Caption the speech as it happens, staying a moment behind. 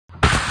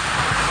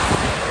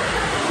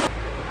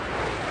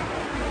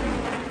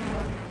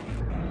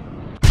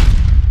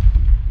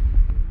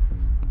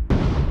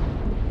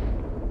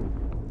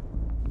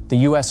The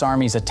U.S.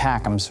 Army's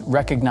ATACMS,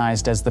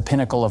 recognized as the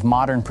pinnacle of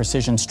modern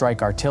precision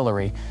strike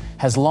artillery,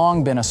 has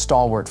long been a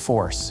stalwart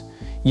force.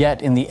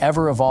 Yet, in the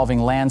ever-evolving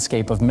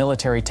landscape of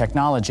military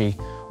technology,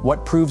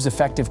 what proves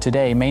effective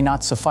today may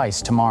not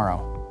suffice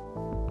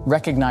tomorrow.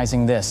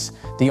 Recognizing this,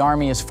 the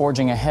Army is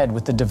forging ahead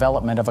with the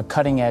development of a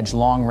cutting-edge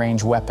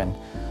long-range weapon,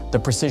 the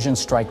Precision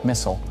Strike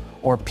Missile,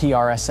 or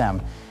PrSM,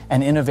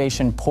 an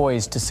innovation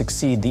poised to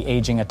succeed the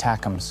aging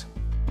ATACMS.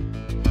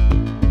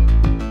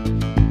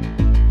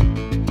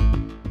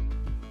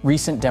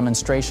 Recent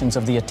demonstrations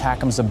of the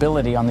ATACMS'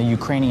 ability on the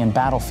Ukrainian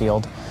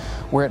battlefield,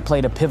 where it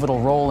played a pivotal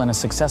role in a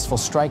successful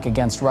strike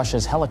against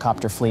Russia's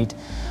helicopter fleet,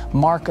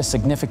 mark a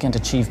significant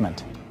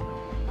achievement.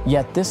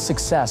 Yet this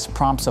success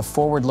prompts a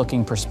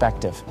forward-looking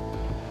perspective.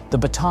 The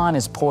baton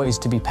is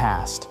poised to be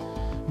passed,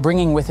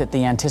 bringing with it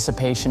the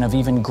anticipation of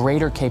even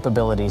greater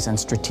capabilities and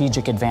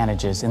strategic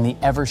advantages in the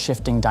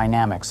ever-shifting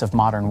dynamics of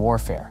modern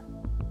warfare.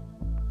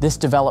 This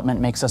development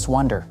makes us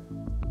wonder,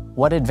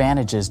 what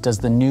advantages does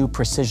the new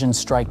precision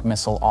strike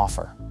missile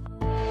offer?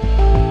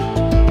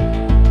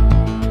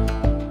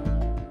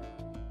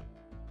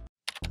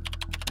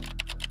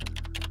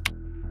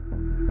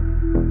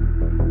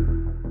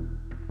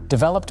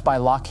 Developed by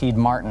Lockheed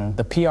Martin,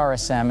 the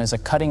PrSM is a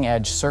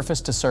cutting-edge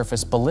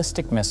surface-to-surface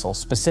ballistic missile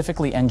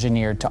specifically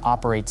engineered to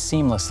operate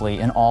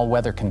seamlessly in all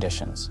weather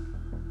conditions.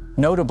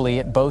 Notably,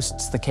 it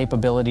boasts the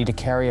capability to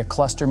carry a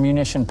cluster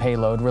munition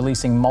payload,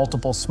 releasing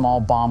multiple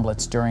small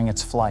bomblets during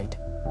its flight.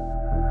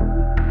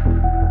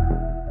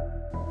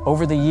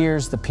 Over the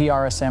years, the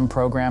PrSM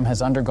program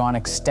has undergone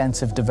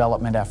extensive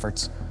development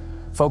efforts,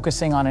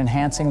 focusing on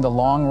enhancing the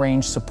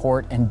long-range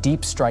support and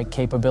deep strike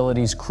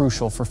capabilities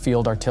crucial for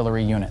field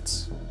artillery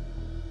units.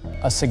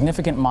 A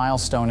significant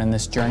milestone in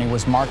this journey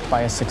was marked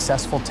by a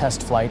successful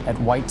test flight at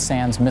White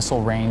Sands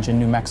Missile Range in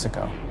New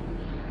Mexico.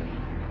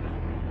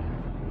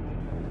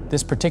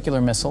 This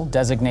particular missile,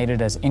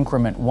 designated as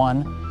Increment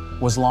 1,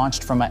 was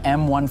launched from a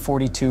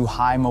M142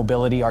 High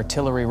Mobility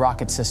Artillery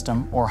Rocket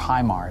System, or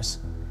HIMARS,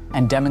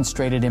 and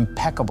demonstrated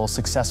impeccable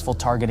successful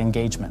target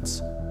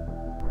engagements.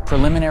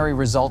 Preliminary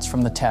results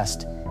from the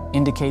test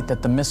indicate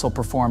that the missile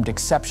performed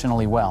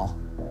exceptionally well,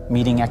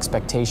 meeting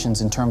expectations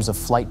in terms of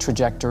flight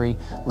trajectory,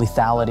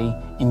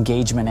 lethality,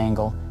 engagement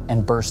angle,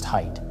 and burst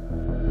height.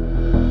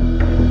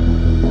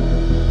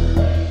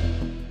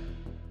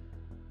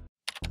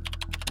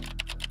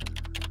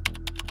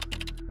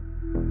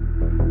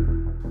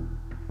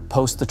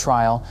 Post the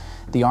trial,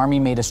 the Army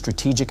made a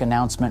strategic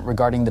announcement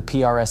regarding the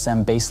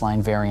PrSM baseline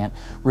variant,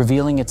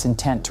 revealing its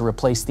intent to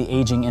replace the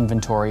aging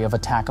inventory of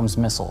ATACMS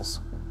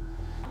missiles.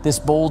 This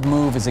bold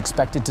move is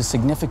expected to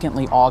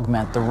significantly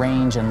augment the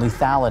range and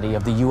lethality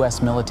of the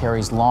U.S.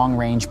 military's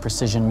long-range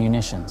precision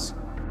munitions.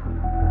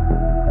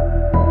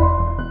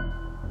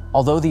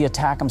 Although the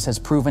ATACMS has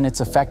proven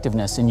its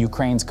effectiveness in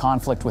Ukraine's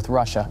conflict with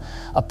Russia,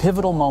 a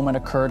pivotal moment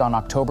occurred on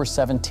October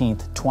 17,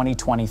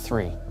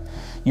 2023.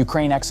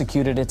 Ukraine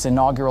executed its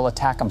inaugural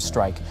ATACMS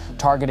strike,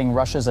 targeting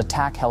Russia's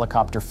attack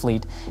helicopter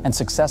fleet and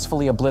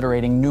successfully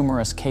obliterating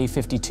numerous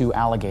K-52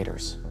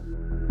 Alligators.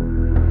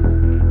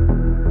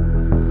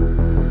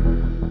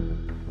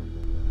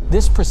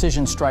 This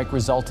precision strike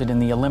resulted in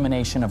the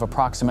elimination of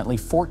approximately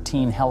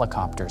 14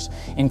 helicopters,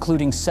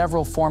 including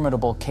several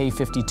formidable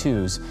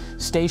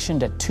K-52s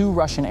stationed at 2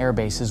 Russian air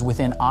bases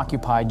within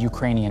occupied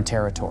Ukrainian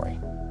territory.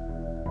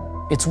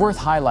 It's worth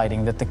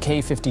highlighting that the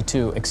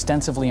K-52,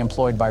 extensively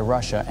employed by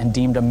Russia and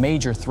deemed a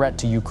major threat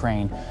to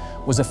Ukraine,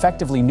 was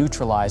effectively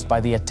neutralized by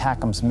the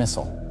ATACMS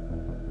missile.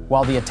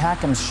 While the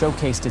ATACMS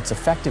showcased its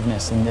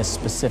effectiveness in this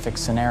specific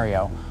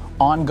scenario,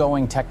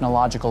 ongoing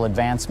technological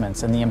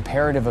advancements and the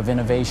imperative of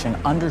innovation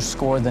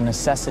underscore the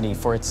necessity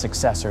for its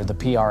successor, the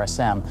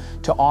PrSM,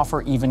 to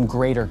offer even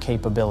greater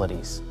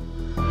capabilities.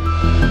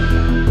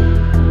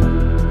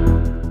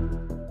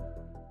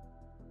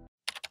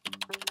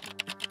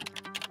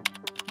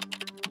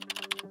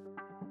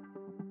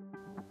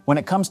 When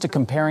it comes to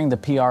comparing the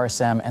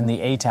PrSM and the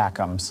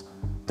ATACMS,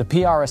 the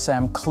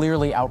PrSM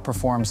clearly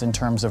outperforms in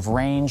terms of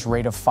range,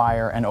 rate of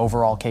fire, and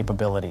overall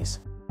capabilities.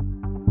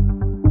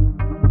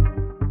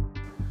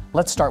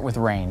 Let's start with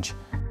range.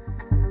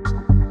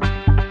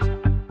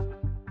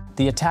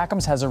 The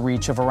ATACMS has a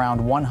reach of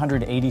around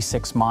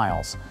 186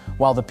 miles,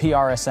 while the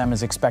PrSM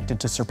is expected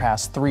to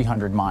surpass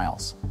 300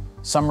 miles.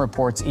 Some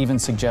reports even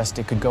suggest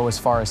it could go as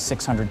far as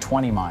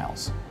 620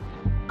 miles.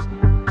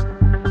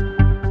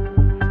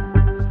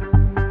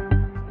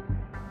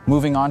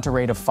 Moving on to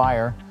rate of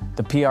fire,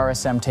 the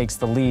PrSM takes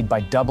the lead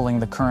by doubling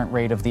the current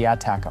rate of the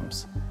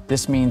ATACMS.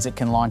 This means it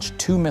can launch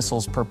 2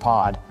 missiles per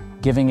pod,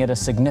 giving it a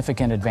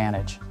significant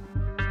advantage.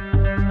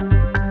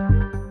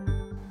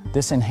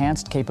 This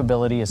enhanced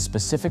capability is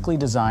specifically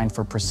designed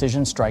for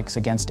precision strikes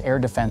against air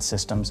defense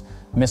systems,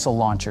 missile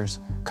launchers,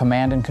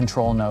 command and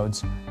control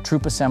nodes,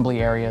 troop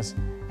assembly areas,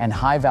 and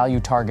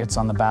high-value targets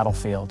on the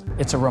battlefield.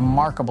 It's a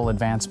remarkable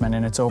advancement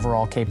in its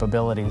overall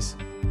capabilities.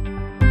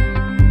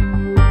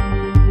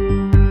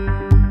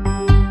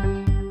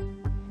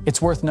 It's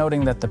worth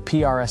noting that the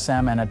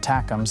PrSM and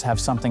ATACMS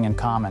have something in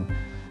common.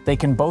 They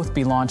can both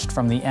be launched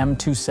from the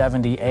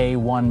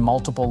M270A1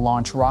 Multiple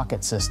Launch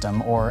Rocket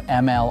System, or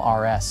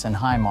MLRS, in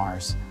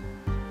HIMARS.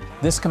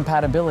 This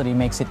compatibility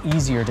makes it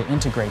easier to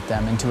integrate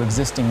them into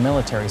existing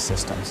military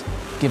systems,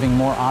 giving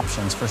more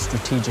options for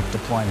strategic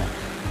deployment.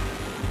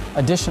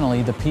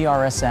 Additionally, the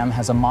PrSM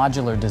has a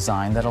modular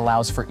design that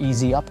allows for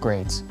easy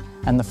upgrades,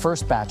 and the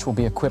first batch will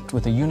be equipped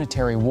with a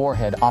unitary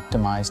warhead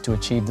optimized to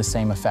achieve the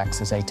same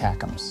effects as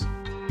ATACMS.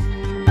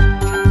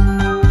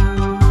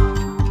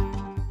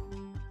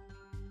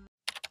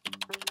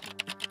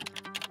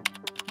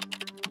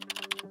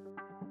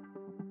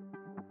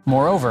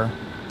 Moreover,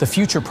 the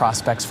future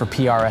prospects for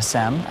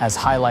PrSM, as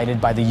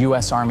highlighted by the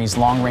U.S. Army's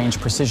Long Range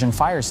Precision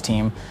Fires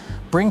team,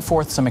 bring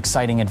forth some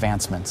exciting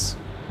advancements.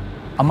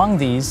 Among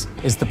these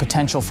is the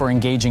potential for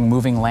engaging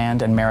moving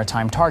land and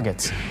maritime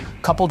targets,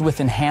 coupled with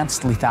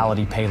enhanced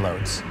lethality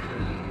payloads.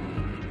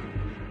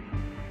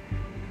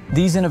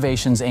 These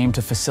innovations aim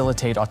to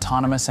facilitate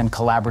autonomous and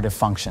collaborative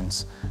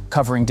functions,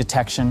 covering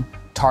detection,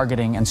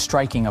 targeting, and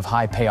striking of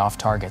high payoff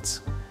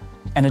targets.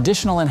 An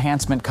additional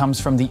enhancement comes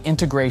from the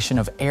integration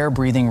of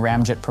air-breathing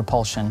ramjet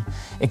propulsion,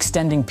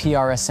 extending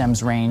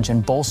PrSM's range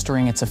and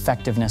bolstering its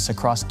effectiveness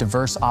across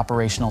diverse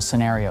operational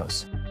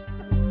scenarios.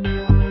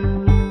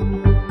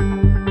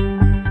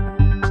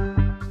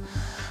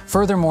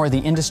 Furthermore, the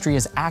industry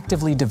is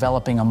actively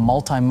developing a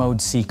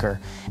multi-mode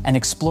seeker and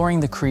exploring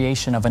the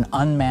creation of an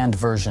unmanned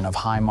version of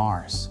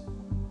HIMARS.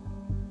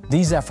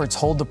 These efforts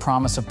hold the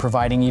promise of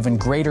providing even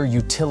greater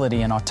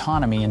utility and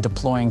autonomy in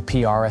deploying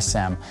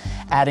PrSM,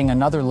 adding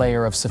another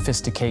layer of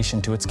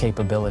sophistication to its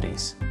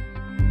capabilities.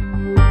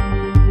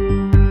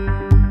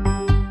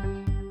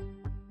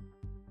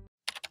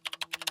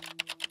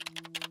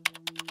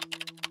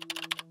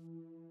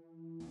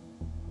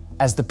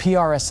 As the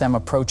PrSM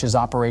approaches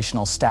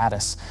operational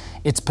status,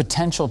 its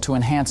potential to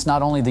enhance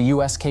not only the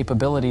U.S.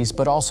 capabilities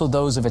but also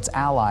those of its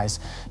allies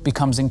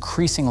becomes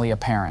increasingly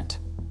apparent.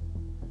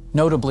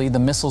 Notably, the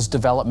missile's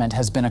development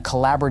has been a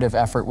collaborative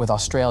effort with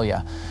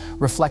Australia,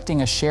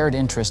 reflecting a shared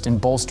interest in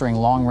bolstering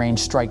long-range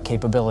strike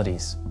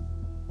capabilities.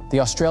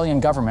 The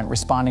Australian government,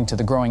 responding to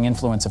the growing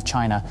influence of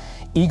China,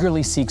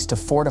 eagerly seeks to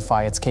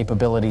fortify its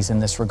capabilities in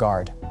this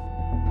regard.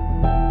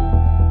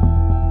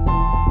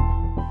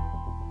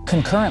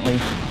 Concurrently,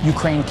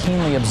 Ukraine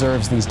keenly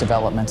observes these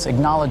developments,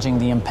 acknowledging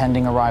the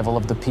impending arrival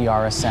of the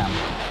PrSM.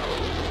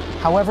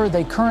 However,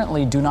 they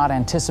currently do not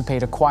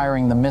anticipate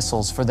acquiring the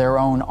missiles for their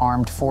own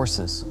armed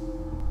forces.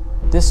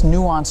 This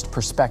nuanced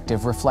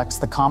perspective reflects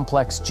the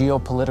complex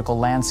geopolitical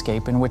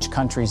landscape in which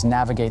countries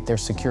navigate their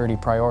security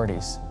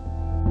priorities.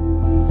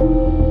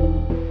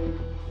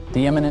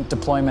 The imminent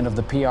deployment of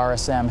the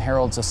PrSM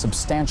heralds a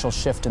substantial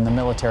shift in the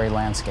military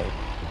landscape.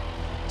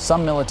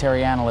 Some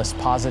military analysts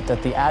posit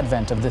that the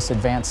advent of this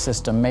advanced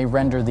system may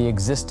render the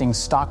existing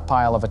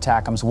stockpile of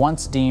ATACMS,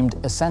 once deemed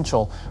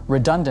essential,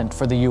 redundant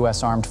for the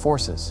U.S. armed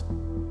forces.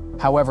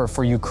 However,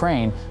 for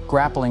Ukraine,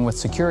 grappling with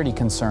security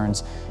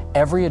concerns,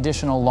 every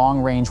additional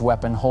long-range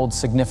weapon holds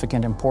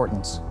significant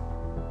importance.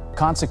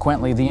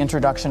 Consequently, the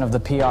introduction of the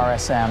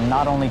PrSM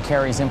not only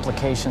carries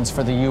implications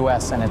for the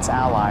U.S. and its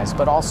allies,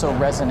 but also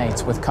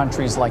resonates with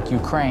countries like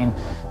Ukraine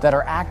that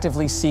are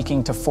actively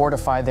seeking to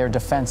fortify their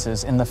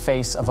defenses in the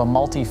face of a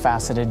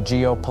multifaceted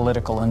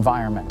geopolitical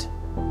environment.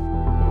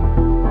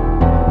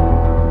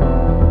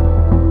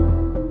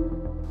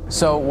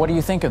 So, what do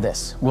you think of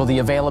this? Will the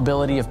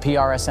availability of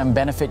PrSM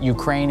benefit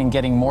Ukraine in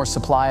getting more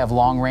supply of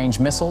long-range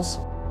missiles?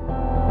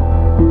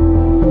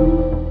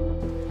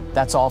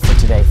 That's all for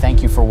today.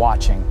 Thank you for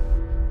watching.